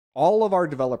all of our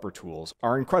developer tools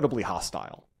are incredibly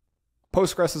hostile.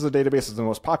 Postgres is a database, is the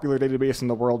most popular database in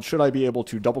the world. Should I be able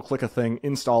to double click a thing,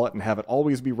 install it, and have it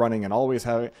always be running and always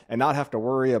have it, and not have to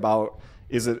worry about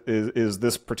is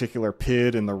this particular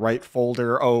PID in the right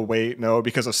folder? Oh wait, no,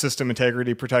 because of system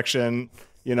integrity protection,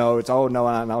 it's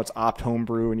now it's opt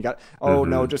homebrew, and you got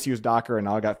no, just use Docker, and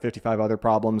now I got 55 other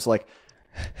problems. Like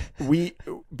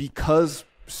because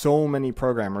so many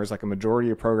programmers, like a majority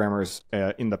of programmers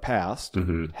in the past,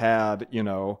 had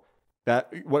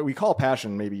that what we call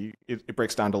passion, maybe it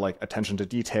breaks down to like attention to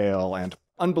detail and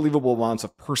unbelievable amounts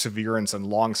of perseverance and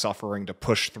long suffering to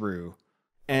push through.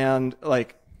 And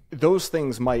like those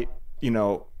things might,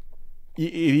 it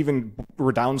even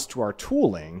redounds to our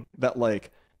tooling that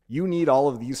like you need all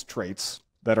of these traits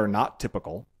that are not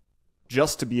typical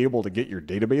just to be able to get your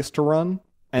database to run.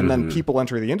 And then people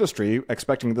enter the industry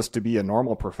expecting this to be a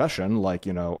normal profession like,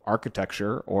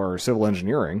 architecture or civil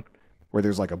engineering, where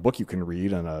there's like a book you can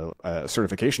read and a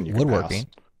certification you can pass.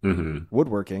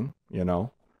 Woodworking,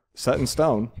 set in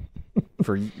stone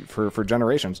for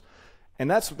generations. And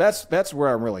that's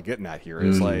where I'm really getting at here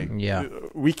is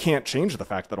we can't change the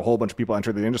fact that a whole bunch of people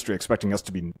enter the industry expecting us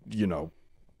to be,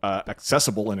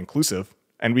 accessible and inclusive.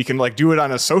 And we can like do it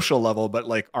on a social level, but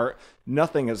like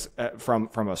nothing is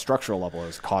from a structural level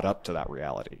is caught up to that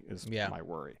reality is my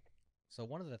worry. So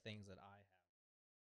one of the things that